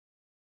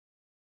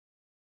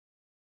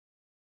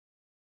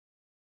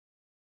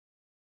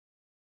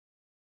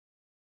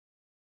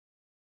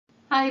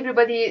Hi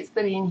everybody, it's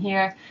Lorraine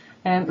here,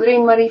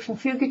 Lorraine Murray from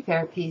Feel Good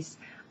Therapies.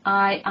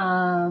 I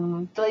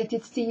am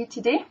delighted to see you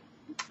today,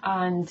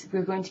 and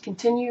we're going to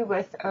continue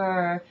with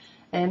our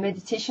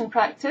meditation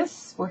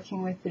practice,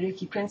 working with the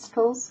Reiki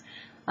principles,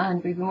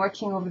 and we've been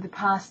working over the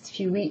past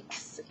few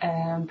weeks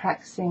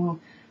practicing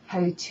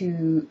how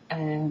to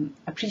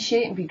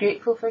appreciate and be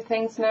grateful for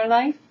things in our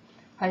life,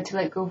 how to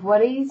let go of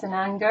worries and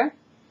anger,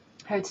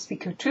 how to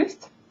speak our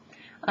truth.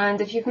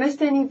 And if you've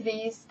missed any of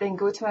these, then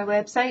go to my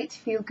website,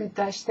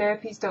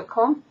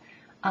 feelgood-therapies.com,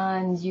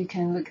 and you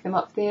can look them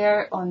up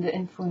there on the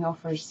info and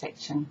offers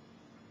section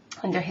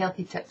under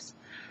healthy tips.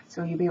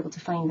 So you'll be able to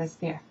find us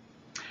there.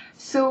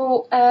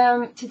 So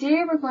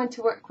today we're going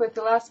to work with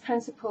the last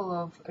principle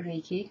of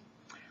Reiki,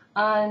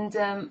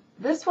 and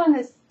this one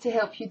is to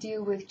help you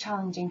deal with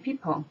challenging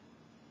people.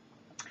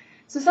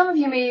 So some of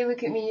you may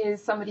look at me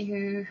as somebody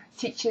who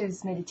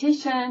teaches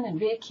meditation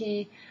and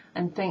Reiki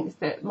and thinks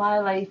that my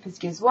life is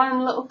just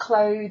one little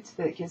cloud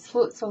that just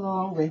floats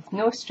along with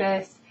no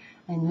stress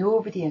and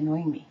nobody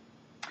annoying me.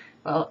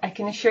 Well, I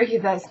can assure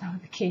you that's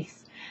not the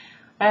case.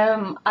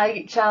 I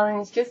get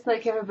challenged just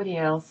like everybody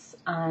else,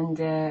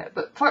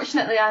 but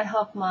fortunately I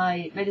have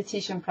my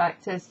meditation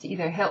practice to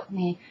either help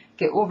me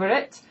get over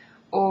it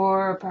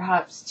or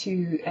perhaps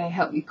to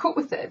help me cope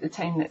with it at the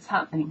time that's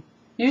happening.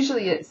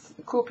 Usually it's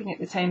coping at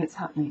the time it's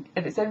happening.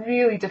 If it's a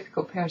really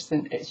difficult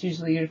person, it's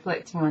usually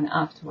reflecting on it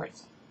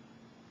afterwards.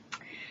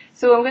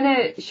 So I'm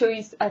going to show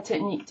you a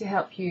technique to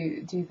help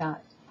you do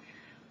that.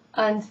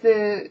 And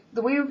the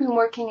way we've been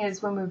working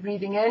is when we're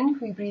breathing in,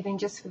 we breathe in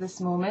just for this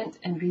moment,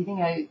 and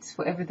breathing out,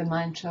 whatever the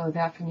mantra or the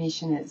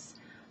affirmation is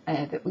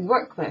that we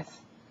work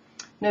with.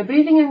 Now,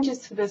 breathing in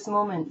just for this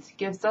moment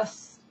gives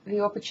us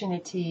the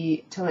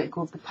opportunity to let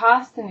go of the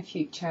past and the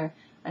future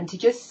and to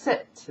just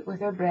sit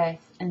with our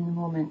breath in the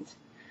moment,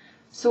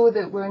 so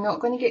that we're not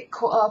going to get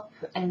caught up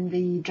in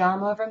the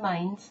drama of our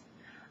mind.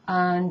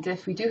 And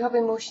if we do have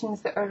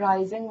emotions that are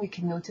rising, we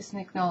can notice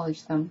and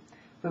acknowledge them.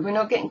 But we're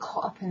not getting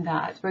caught up in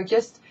that. We're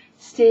just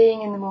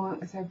staying in the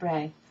moment with our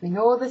breath. We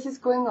know this is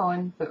going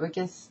on, but we're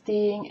just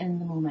staying in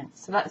the moment.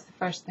 So that's the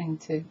first thing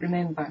to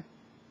remember.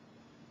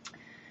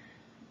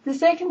 The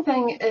second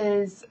thing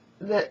is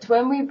that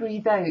when we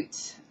breathe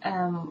out,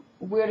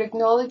 we're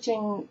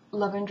acknowledging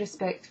love and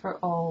respect for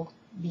all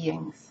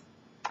beings.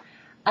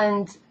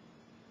 And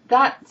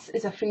that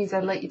is a phrase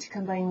I'd like you to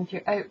combine with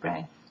your out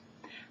breath.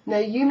 Now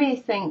you may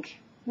think,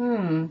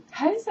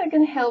 how is that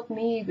going to help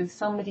me with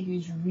somebody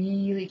who's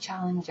really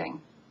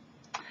challenging?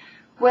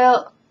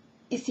 Well,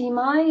 you see,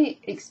 my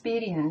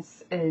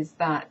experience is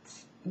that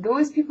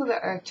those people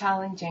that are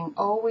challenging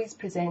always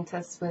present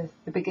us with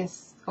the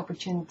biggest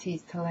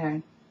opportunities to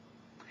learn.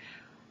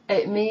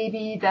 It may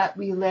be that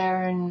we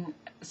learn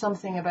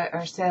something about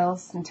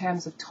ourselves in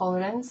terms of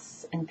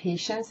tolerance and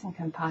patience and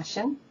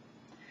compassion.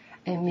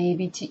 It may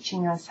be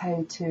teaching us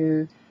how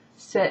to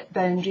set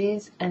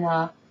boundaries in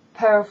a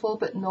powerful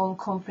but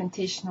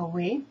non-confrontational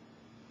way.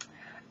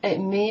 It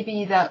may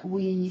be that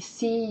we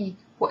see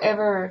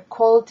whatever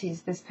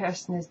qualities this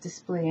person is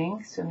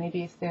displaying. So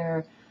maybe if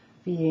they're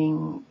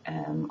being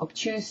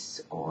obtuse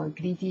or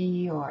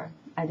greedy, or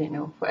I don't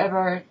know,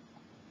 whatever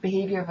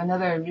behaviour of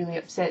another really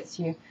upsets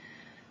you,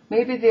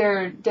 maybe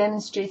they're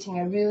demonstrating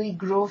a really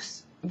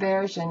gross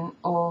version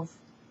of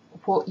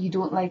what you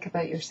don't like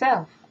about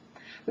yourself.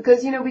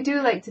 Because, you know, we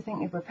do like to think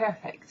that we're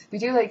perfect. We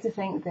do like to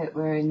think that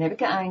we never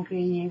get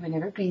angry, we're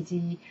never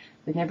greedy,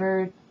 we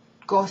never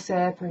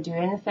gossip or do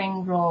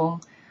anything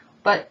wrong.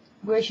 But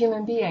we're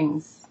human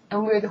beings,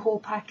 and we're the whole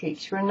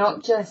package. We're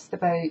not just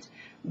about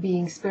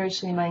being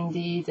spiritually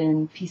minded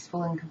and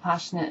peaceful and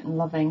compassionate and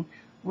loving.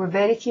 We're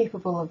very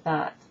capable of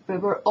that,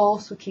 but we're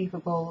also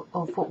capable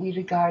of what we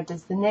regard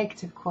as the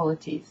negative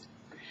qualities.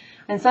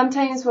 And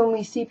sometimes when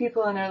we see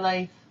people in our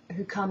life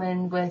who come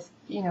in with,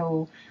 you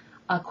know,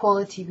 a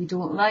quality we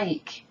don't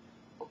like,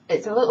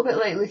 it's a little bit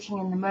like looking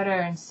in the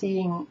mirror and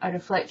seeing a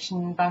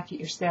reflection back at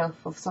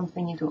yourself of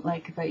something you don't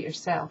like about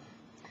yourself.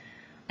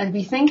 And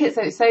we think it's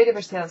outside of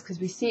ourselves because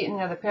we see it in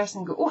the other person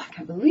and go, oh, I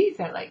can't believe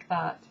they're like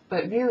that.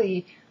 But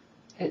really,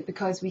 it's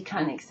because we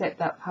can't accept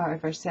that part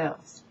of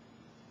ourselves.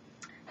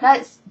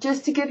 That's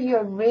just to give you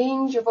a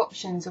range of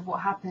options of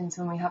what happens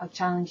when we have a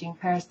challenging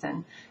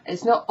person.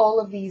 It's not all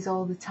of these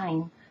all the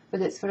time,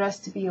 but it's for us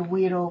to be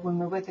aware of when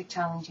we're with a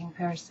challenging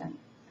person.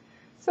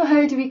 So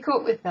how do we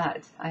cope with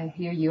that, I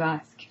hear you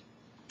ask?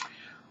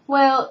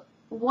 Well,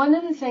 one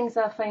of the things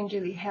I find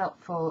really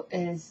helpful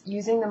is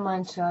using the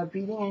mantra,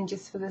 breathing in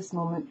just for this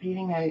moment,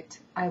 breathing out,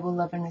 I will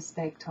love and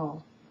respect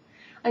all.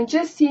 And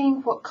just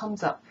seeing what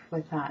comes up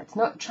with that.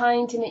 Not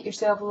trying to make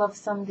yourself love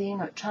somebody,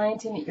 not trying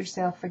to make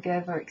yourself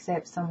forgive or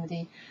accept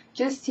somebody,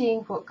 just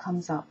seeing what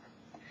comes up.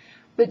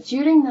 But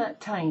during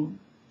that time,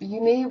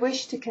 you may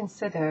wish to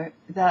consider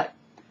that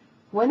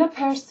when a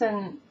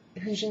person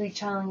who's really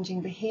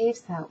challenging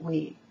behaves that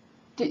way,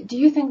 do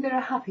you think they're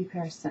a happy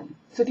person?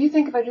 So if you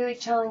think of a really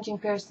challenging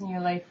person in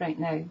your life right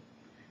now,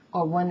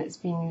 or one that's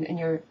been in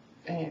your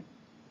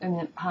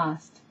imminent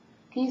past,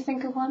 can you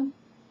think of one?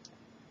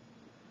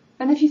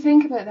 And if you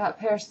think about that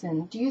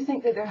person, do you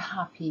think that they're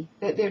happy,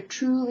 that they're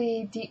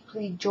truly,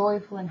 deeply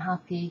joyful and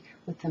happy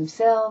with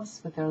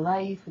themselves, with their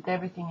life, with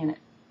everything in it?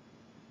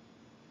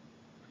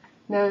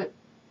 Now,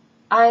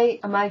 I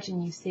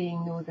imagine you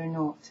saying no, they're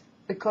not.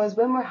 Because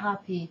when we're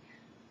happy,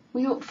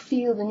 we don't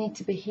feel the need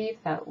to behave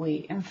that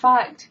way. In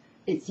fact,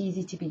 it's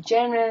easy to be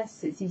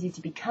generous, it's easy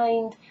to be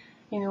kind.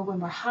 You know, when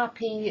we're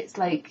happy, it's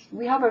like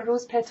we have our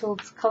rose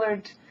petals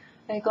coloured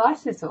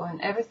glasses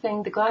on.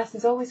 Everything, the glass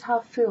is always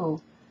half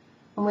full.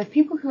 And with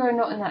people who are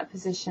not in that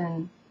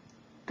position,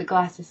 the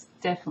glass is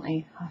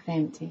definitely half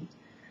empty.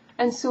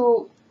 And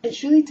so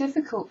it's really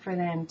difficult for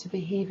them to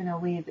behave in a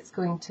way that's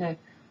going to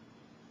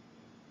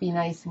be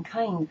nice and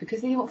kind,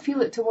 because they don't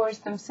feel it towards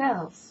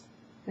themselves.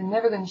 They're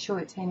never going to show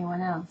it to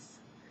anyone else.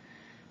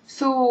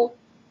 So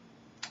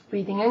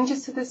breathing in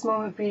just for this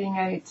moment, breathing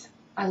out,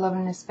 I love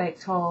and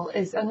respect all,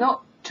 is I'm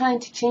not trying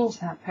to change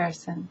that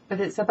person,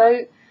 but it's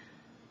about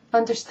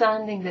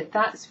understanding that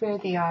that's where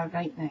they are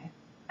right now.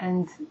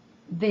 And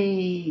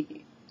they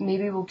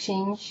maybe will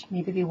change,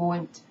 maybe they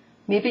won't.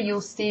 Maybe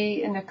you'll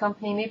stay in their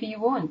company, maybe you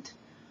won't.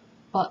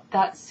 But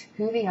that's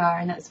who they are,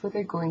 and that's what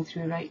they're going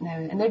through right now.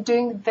 And they're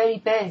doing the very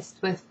best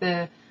with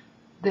the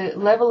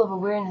level of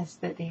awareness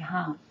that they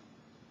have.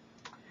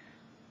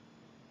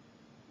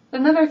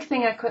 Another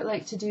thing I quite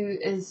like to do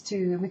is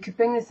we could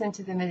bring this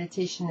into the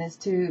meditation, is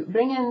to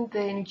bring in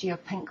the energy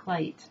of pink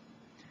light.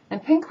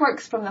 And pink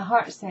works from the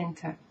heart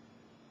center.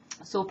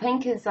 So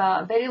pink is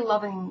a very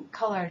loving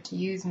colour to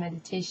use in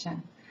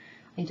meditation.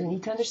 You don't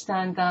need to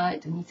understand that,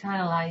 you don't need to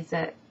analyse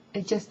it,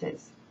 it just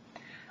is.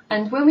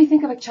 And when we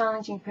think of a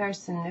challenging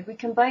person, if we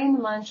combine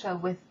the mantra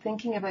with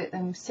thinking about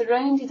them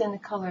surrounded in the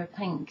colour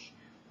pink,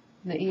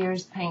 the ear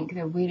is pink,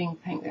 they're wearing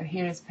pink, their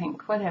hair is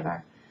pink,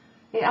 whatever,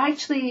 it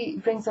actually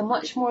brings a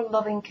much more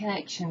loving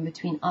connection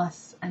between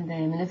us and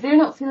them. And if they're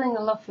not feeling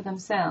the love for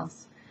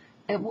themselves,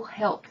 it will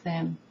help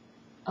them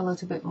a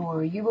little bit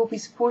more. You will be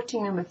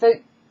supporting them without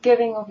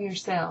giving of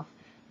yourself.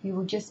 You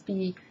will just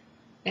be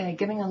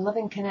giving a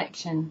loving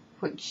connection,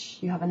 which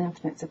you have an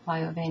infinite supply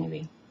of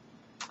anyway.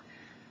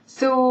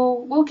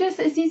 So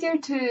it's easier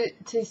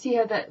to see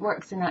how that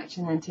works in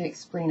action than to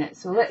explain it.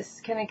 So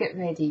let's kind of get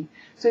ready.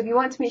 So if you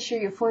want to make sure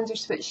your phones are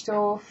switched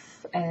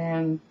off,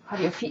 have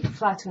your feet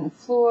flat on the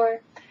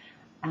floor,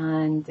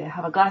 and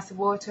have a glass of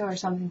water or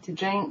something to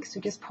drink.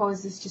 So just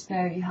pause this just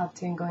now if you have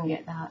to and go and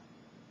get that.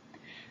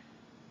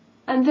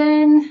 And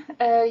then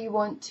you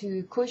want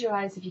to close your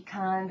eyes if you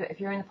can, but if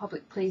you're in a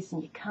public place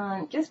and you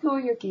can't, just lower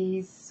your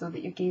gaze so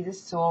that your gaze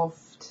is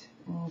soft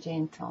and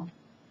gentle,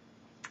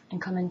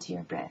 and come into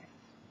your breath.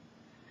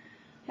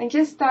 And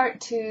just start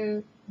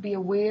to be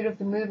aware of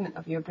the movement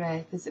of your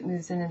breath as it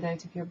moves in and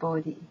out of your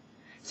body.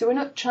 So we're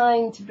not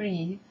trying to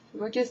breathe,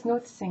 we're just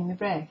noticing the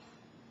breath,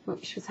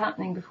 which was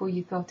happening before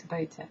you thought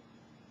about it.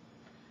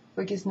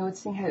 We're just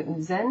noticing how it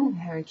moves in,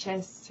 how our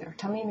chest, our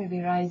tummy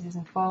maybe rises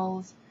and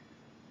falls,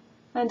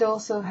 and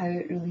also how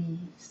it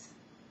relieves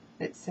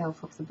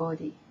itself of the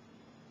body.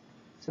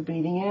 So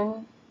breathing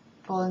in,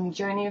 following the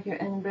journey of your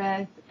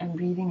in-breath, and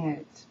breathing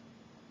out.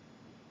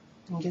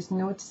 And just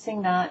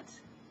noticing that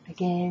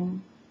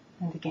again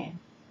and again.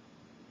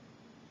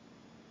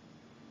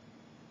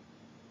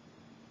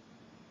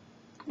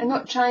 And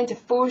not trying to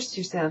force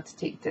yourself to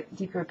take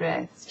deeper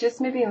breaths, just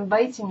maybe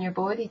inviting your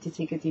body to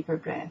take a deeper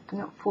breath, but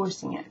not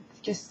forcing it,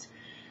 just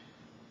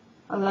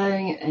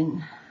allowing it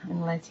in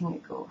and letting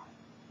it go.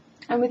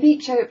 And with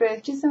each out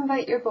breath, just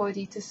invite your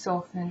body to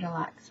soften and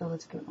relax a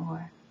little bit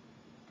more.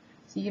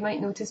 So you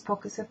might notice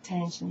pockets of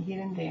tension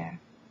here and there.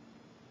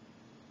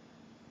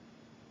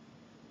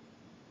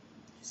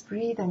 Just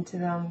breathe into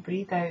them,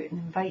 breathe out, and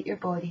invite your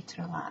body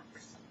to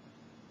relax.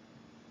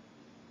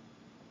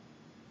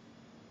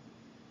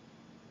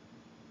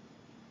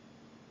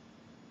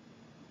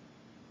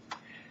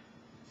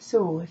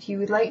 So if you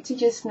would like to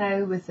just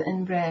now, with the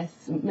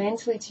in-breath,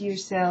 mentally to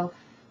yourself,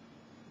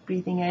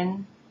 breathing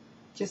in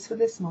just for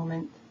this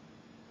moment,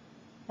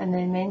 and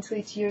then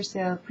mentally to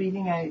yourself,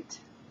 breathing out,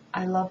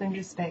 I love and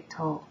respect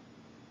all.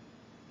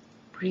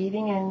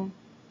 Breathing in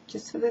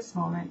just for this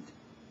moment,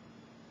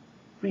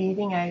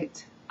 breathing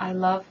out, I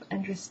love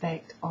and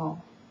respect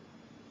all.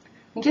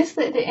 And just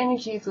let the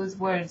energy of those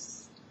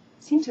words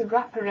seem to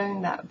wrap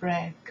around that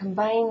breath,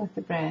 combine with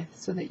the breath,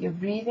 so that you're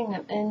breathing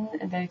them in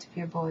and out of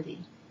your body.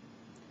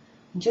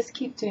 And just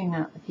keep doing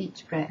that with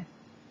each breath.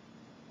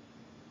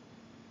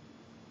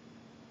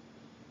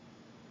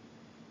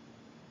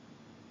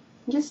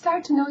 And just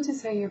start to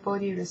notice how your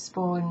body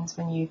responds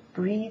when you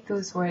breathe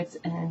those words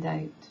in and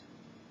out.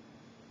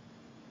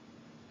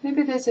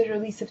 Maybe there's a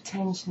release of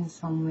tension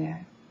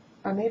somewhere,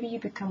 or maybe you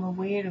become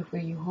aware of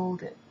where you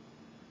hold it.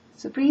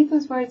 So breathe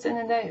those words in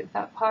and out of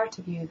that part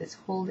of you that's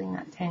holding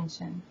that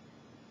tension.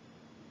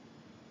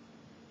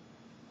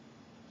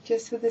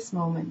 Just for this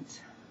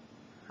moment,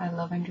 I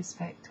love and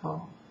respect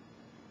all.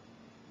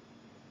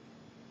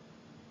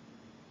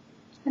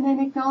 And then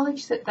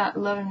acknowledge that that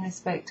love and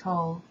respect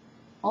all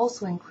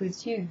also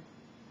includes you.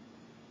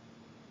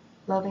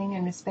 Loving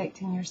and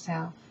respecting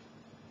yourself.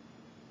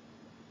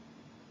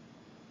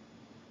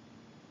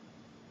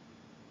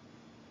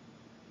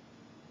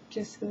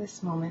 just for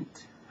this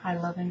moment, I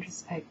love and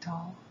respect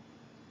all.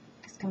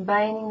 Just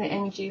combining the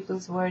energy of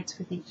those words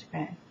with each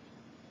breath.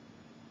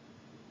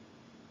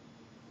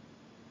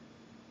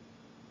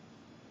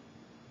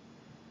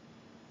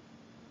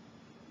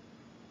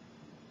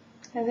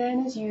 And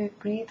then as you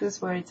breathe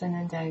those words in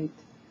and out,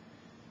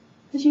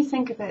 as you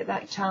think about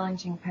that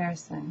challenging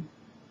person,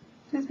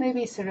 just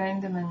maybe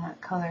surround them in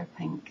that colour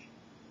pink,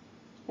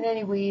 in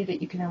any way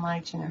that you can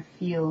imagine or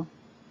feel.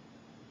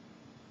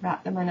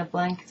 Wrap them in a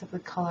blanket of the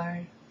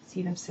colour,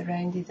 see them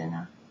surrounded in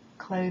a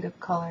cloud of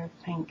colour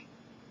of pink.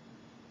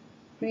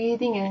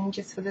 Breathing in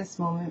just for this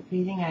moment,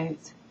 breathing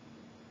out,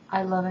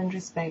 I love and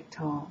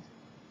respect all.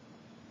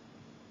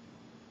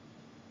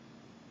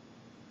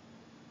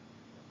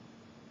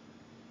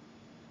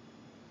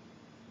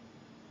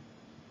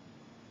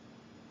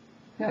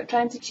 You're not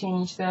trying to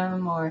change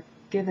them or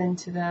give in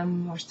to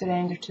them or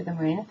surrender to them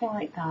or anything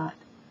like that.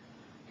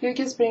 You're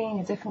just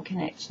bringing a different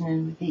connection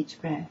in with each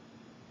breath.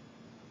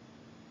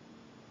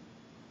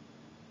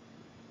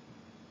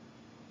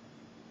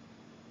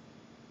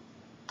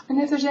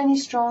 And if there's any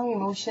strong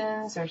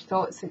emotions or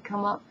thoughts that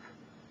come up,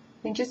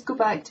 then just go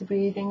back to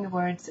breathing the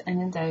words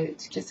in and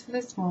out, just for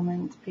this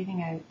moment,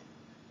 breathing out,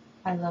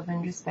 I love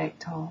and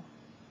respect all.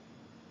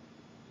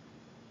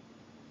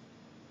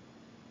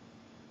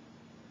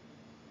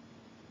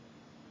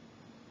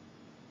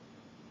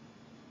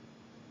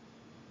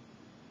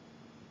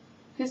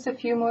 Just a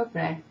few more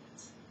breaths.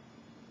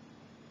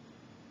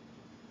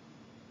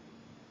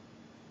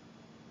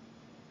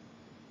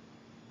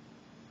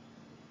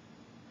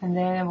 And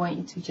then I want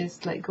you to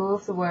just let go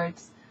of the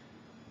words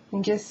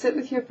and just sit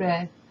with your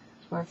breath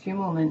for a few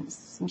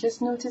moments and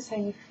just notice how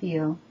you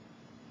feel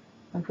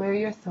and where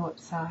your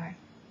thoughts are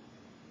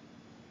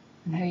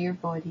and how your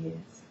body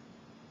is.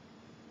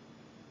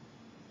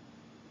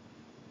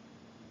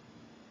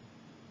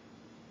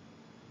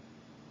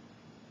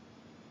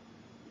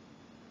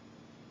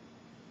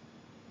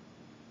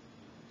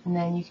 And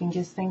then you can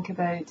just think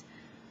about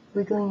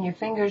wiggling your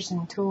fingers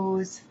and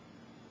toes,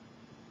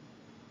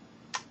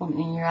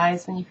 opening your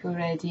eyes when you feel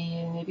ready,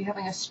 and maybe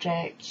having a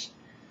stretch,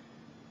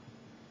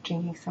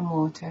 drinking some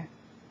water.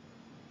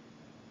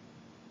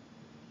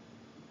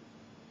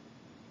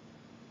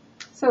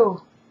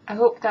 So, I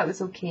hope that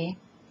was okay.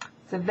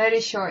 It's a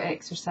very short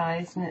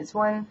exercise, and it's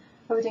one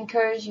I would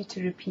encourage you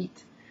to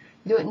repeat.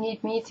 You don't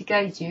need me to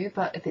guide you,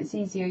 but if it's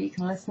easier, you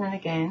can listen in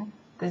again.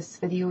 This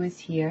video is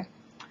here.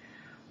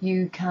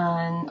 You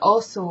can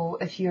also,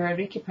 if you're a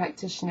Reiki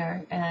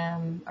practitioner,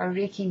 our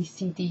Reiki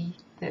CD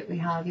that we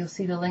have, you'll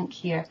see the link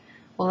here,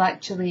 will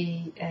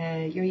actually,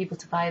 you're able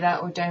to buy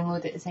that or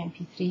download it as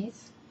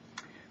MP3s.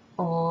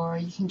 Or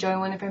you can join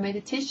one of our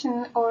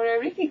meditation or our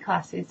Reiki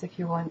classes if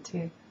you want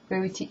to,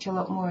 where we teach a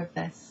lot more of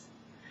this.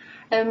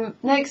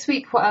 Next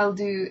week what I'll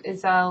do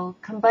is I'll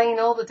combine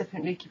all the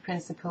different Reiki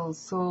principles,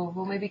 so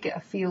we'll maybe get a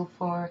feel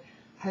for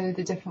how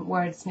the different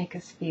words make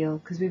us feel,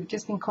 because we've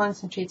just been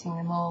concentrating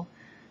them all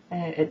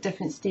at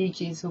different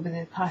stages over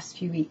the past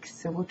few weeks,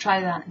 so we'll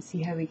try that and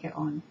see how we get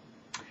on.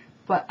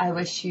 But I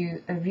wish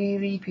you a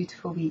really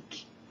beautiful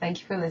week. Thank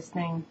you for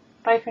listening.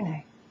 Bye for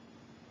now.